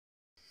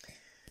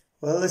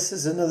Well, this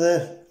is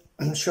another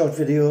short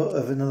video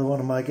of another one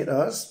of my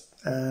guitars,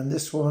 and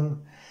this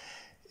one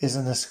is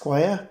an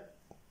Esquire,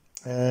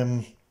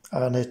 and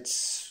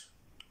it's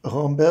a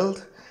home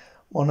build,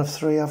 one of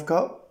three I've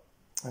got,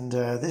 and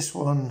this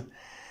one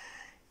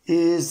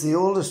is the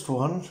oldest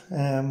one.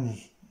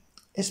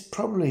 It's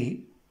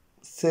probably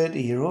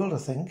 30-year-old, I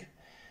think,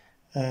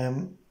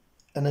 and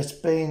it's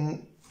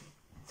been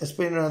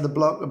around the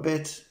block a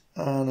bit,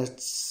 and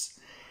it's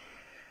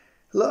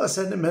a lot of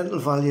sentimental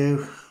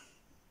value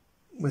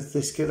with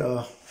this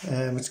guitar.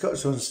 It's got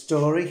its own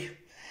story,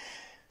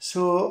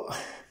 so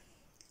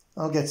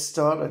I'll get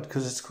started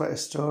because it's quite a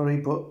story.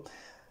 But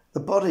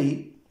the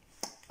body,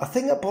 I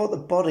think I bought the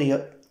body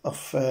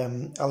of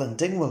Alan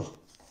Dingwall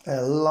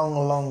a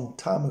long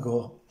time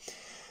ago,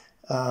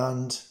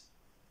 and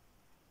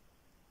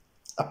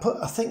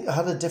I think I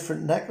had a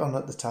different neck on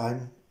at the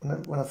time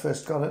when I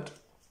first got it,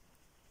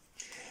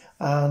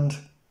 and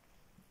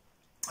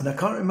I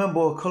can't remember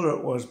what colour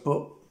it was,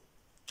 but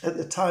at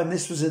the time,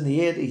 this was in the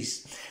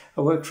 80s,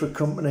 I worked for a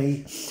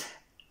company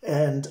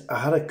and I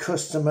had a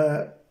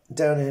customer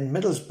down in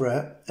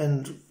Middlesbrough,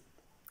 and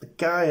the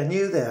guy I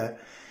knew there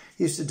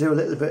used to do a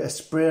little bit of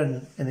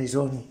spraying in his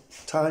own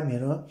time, you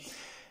know,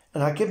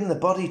 and I gave him the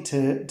body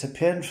to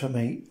paint for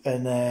me,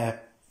 and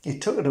he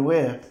took it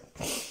away,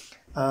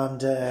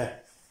 and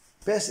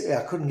basically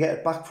I couldn't get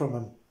it back from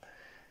him.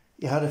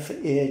 He had it for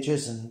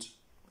ages, and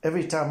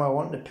every time I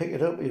wanted to pick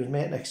it up, he was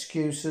making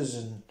excuses,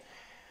 and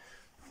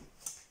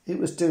it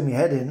was doing me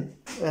head in.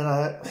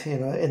 And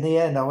in the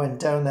end, I went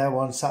down there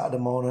one Saturday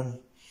morning.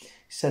 He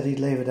said he'd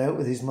leave it out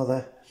with his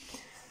mother,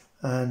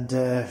 and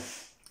I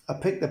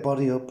picked the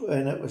body up,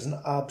 and it was an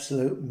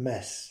absolute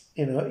mess.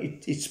 You know,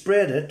 he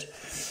sprayed it,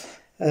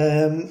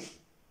 and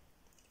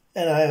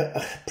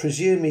I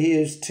presume he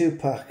used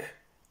 2-pack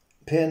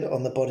paint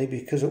on the body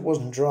because it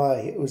wasn't dry;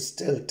 it was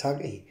still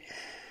tacky.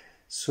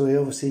 So he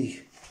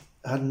obviously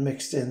hadn't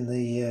mixed in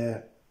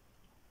the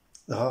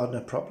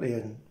hardener properly,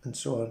 and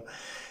so on.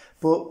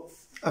 But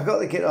I got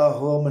the guitar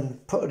home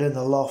and put it in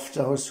the loft.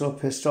 I was so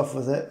pissed off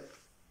with it,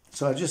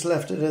 so I just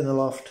left it in the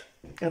loft,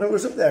 and it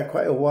was up there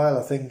quite a while,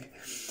 I think,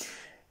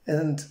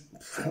 and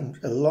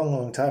a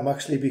long time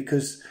actually,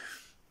 because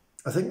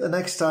I think the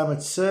next time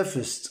it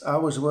surfaced, I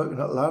was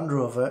working at Land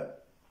Rover,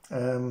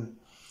 and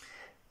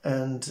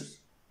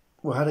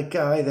we had a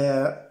guy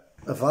there,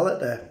 a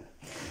valeter,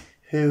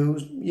 who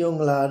was a young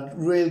lad,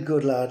 real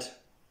good lad,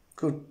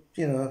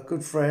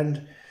 good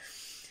friend.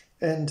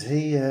 And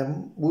he,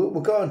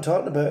 we got on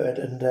talking about it,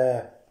 and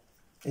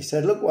he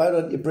said, "Look, why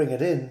don't you bring it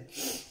in?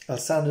 I'll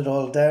sand it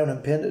all down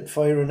and paint it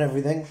for you and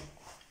everything."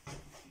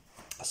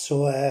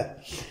 So I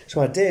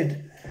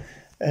did,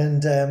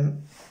 and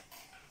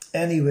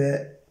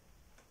anyway,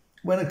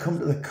 when it come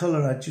to the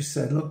colour, I just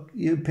said, "Look,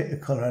 you pick a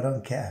colour, I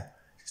don't care.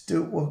 Just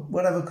do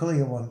whatever colour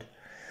you want."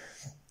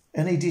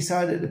 And he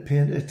decided to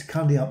paint it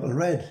candy apple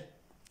red,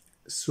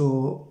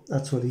 so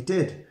that's what he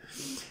did.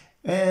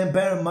 And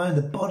bear in mind,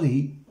 the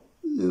body,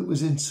 it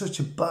was in such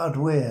a bad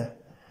way.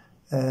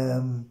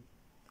 The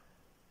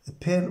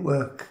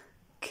paintwork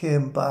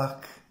came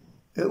back.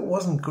 It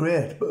wasn't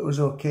great, but it was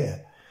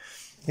okay.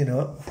 You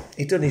know,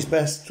 he done his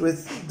best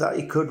with that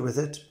he could with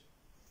it.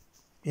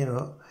 You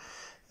know,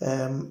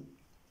 and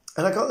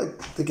I got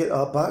the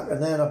guitar back,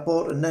 and then I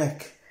bought a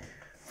neck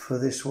for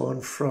this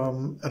one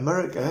from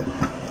America,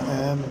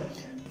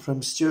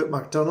 from Stuart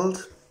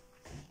MacDonald,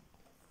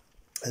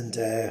 and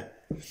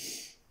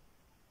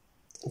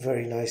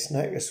very nice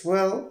neck as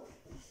well.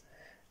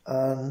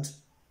 And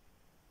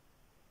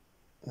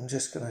I'm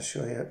just going to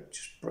show you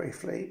just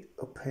briefly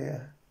up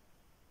here.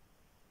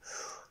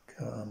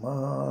 Come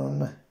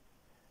on.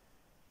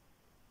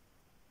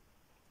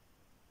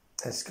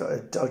 It's got a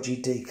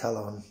dodgy decal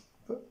on,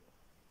 but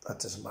that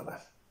doesn't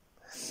matter.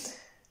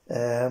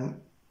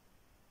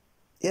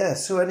 Yeah,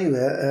 so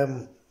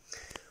anyway,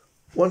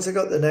 once I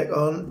got the neck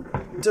on,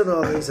 done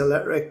all these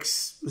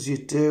electrics as you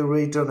do,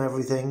 redone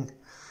everything.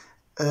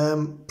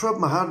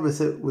 Problem I had with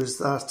it was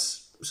that,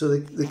 so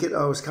the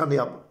guitar was candy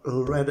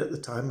apple red at the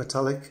time,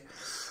 metallic.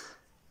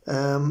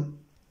 The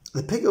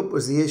pickup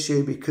was the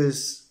issue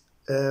because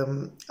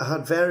I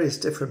had various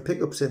different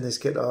pickups in this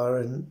guitar,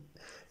 and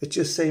it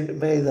just seemed to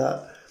me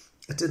that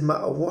it didn't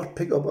matter what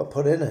pickup I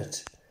put in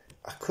it,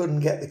 I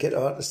couldn't get the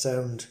guitar to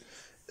sound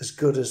as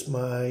good as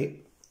my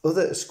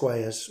other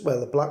Esquires,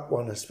 well, the black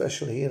one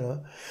especially, you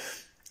know.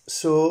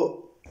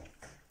 So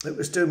it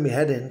was doing me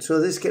head in. So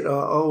this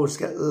guitar I always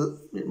get,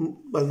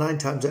 well, 9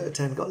 times out of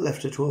 10 got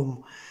left at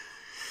home,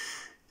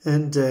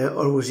 and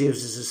always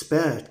used as a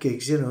spare at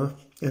gigs, you know,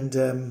 and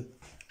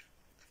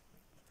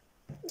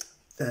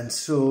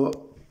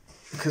so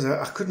because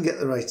I couldn't get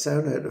the right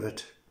sound out of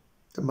it,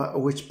 no matter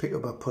which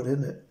pickup I put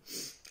in it.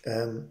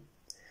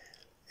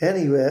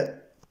 Anyway,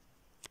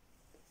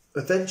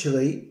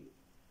 eventually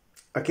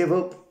I gave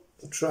up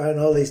trying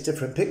all these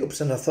different pickups,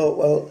 and I thought,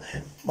 well,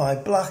 my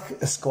black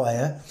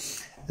Esquire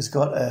has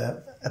got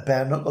a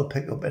bare knuckle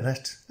pickup in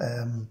it,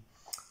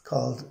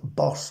 called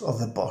Boss, or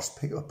the Boss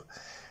pickup,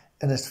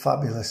 and it's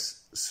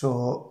fabulous.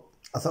 So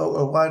I thought,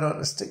 well, why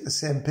not stick the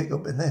same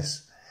pickup in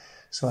this?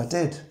 So I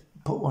did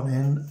put one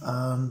in,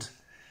 and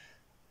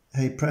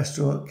hey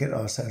presto,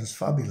 guitar sounds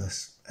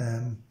fabulous.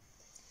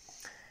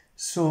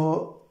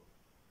 So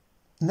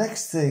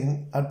next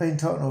thing, I'd been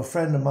talking to a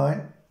friend of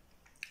mine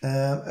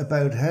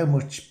about how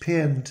much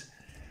paint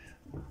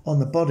on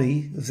the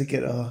body of the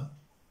guitar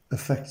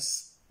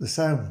affects the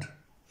sound.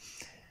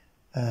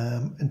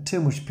 And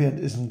too much paint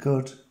isn't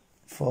good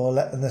for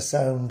letting the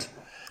sound,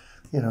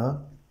 you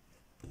know,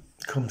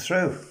 come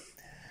through.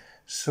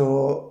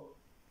 So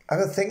I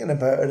got thinking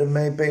about it, and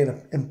maybe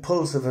being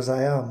impulsive as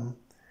I am,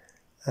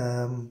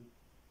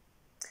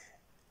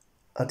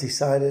 I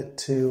decided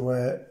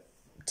to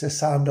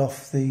sand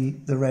off the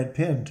red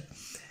paint.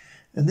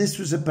 And this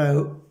was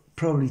about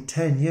probably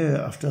 10 years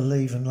after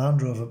leaving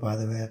Land Rover, by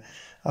the way,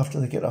 after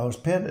the guitar was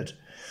painted.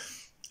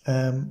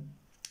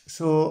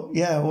 So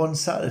yeah, one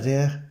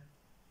Saturday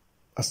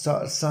I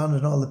started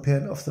sanding all the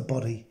paint off the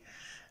body,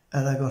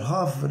 and I got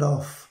half of it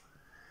off,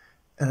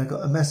 and I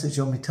got a message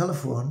on my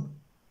telephone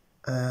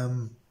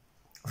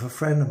of a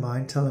friend of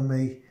mine telling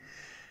me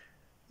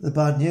the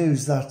bad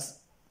news that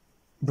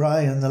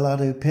Brian, the lad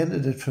who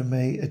painted it for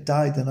me, had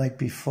died the night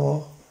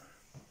before,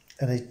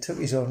 and he took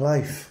his own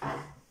life.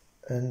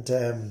 And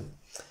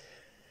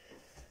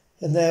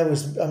there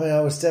was, I mean,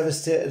 I was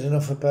devastated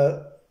enough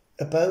about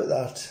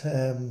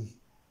that,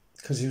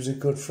 because he was a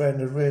good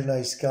friend, a really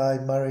nice guy,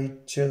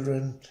 married,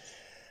 children,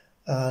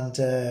 and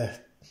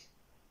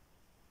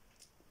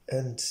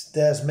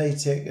there's me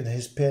taking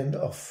his paint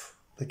off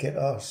the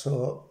guitar.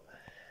 So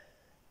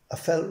I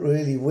felt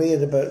really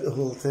weird about the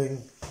whole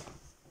thing,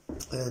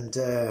 and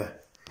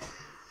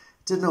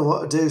didn't know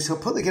what to do. So I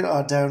put the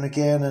guitar down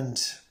again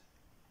and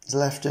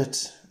left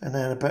it, and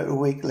then about a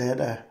week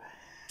later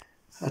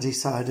I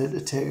decided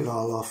to take it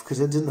all off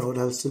because I didn't know what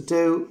else to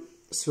do.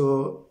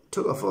 So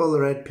took off all the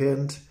red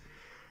paint,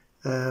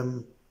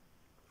 and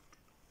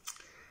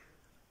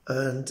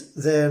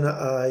then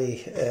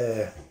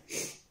I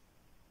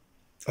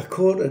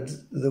coated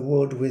the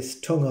wood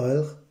with tung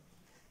oil,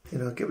 you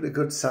know, give it a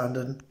good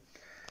sanding,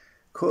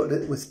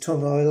 coated it with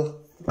tung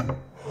oil,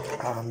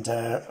 and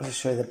I'll just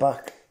show you the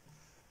back.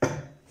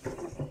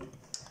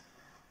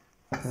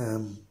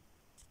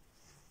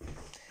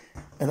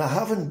 And I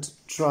haven't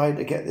tried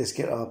to get this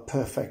guitar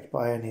perfect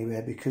by any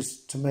way,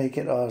 because to me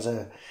guitars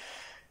they're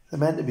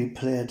meant to be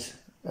played.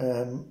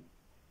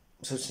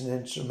 Such an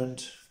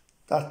instrument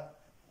that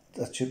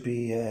should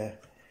be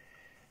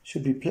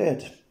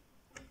played.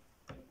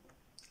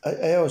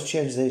 I always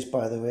change these,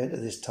 by the way, to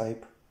this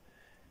type,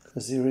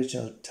 because the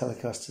original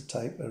Telecaster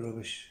type are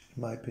rubbish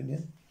in my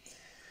opinion.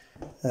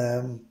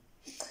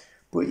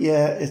 But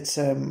yeah, it's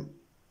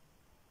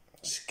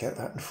just get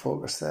that in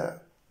focus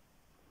there.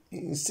 You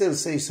can still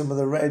see some of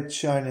the red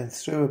shining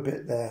through a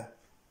bit there,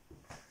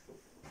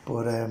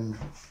 but and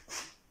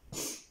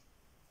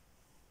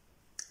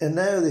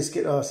now this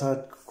guitar's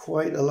had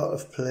quite a lot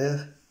of play.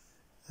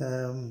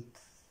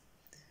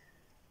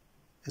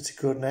 It's a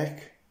good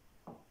neck.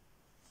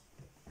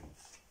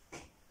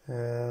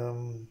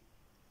 There's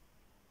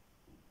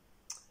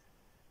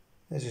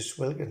just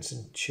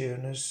Wilkinson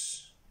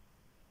tuners.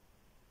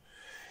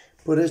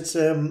 But it's,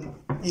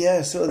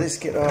 yeah, so this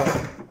guitar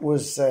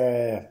was,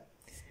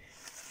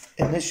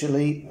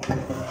 initially,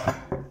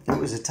 it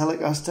was a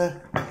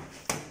Telecaster,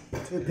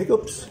 2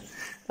 pickups,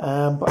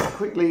 but I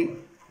quickly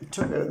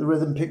took out the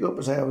rhythm pickup,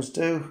 as I always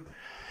do,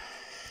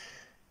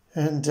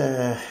 and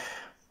I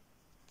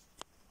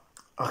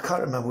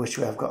can't remember which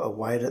way I've got it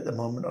wired at the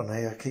moment on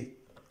here. I keep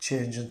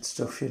changing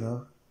stuff, you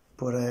know,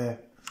 but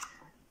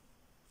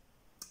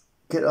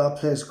guitar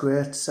plays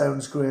great,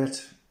 sounds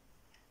great,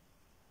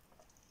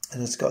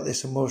 and it's got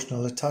this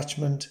emotional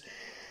attachment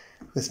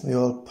with my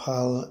old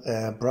pal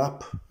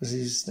Brap, as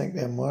his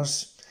nickname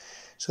was.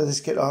 So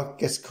this guitar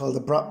gets called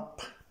the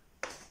Brap,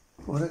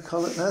 what do I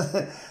call it now?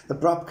 The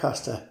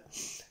Brapcaster.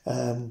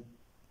 And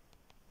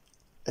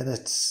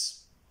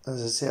it's,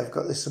 as I say, I've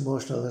got this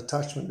emotional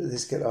attachment to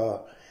this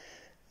guitar,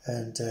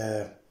 and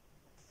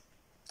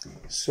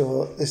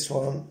so this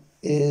one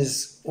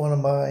is one of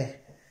my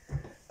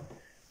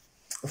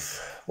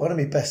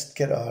best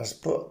guitars.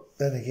 But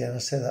then again, I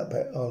say that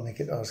about all my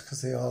guitars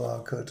because they all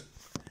are good.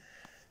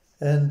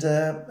 And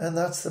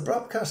that's the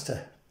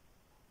Brapcaster.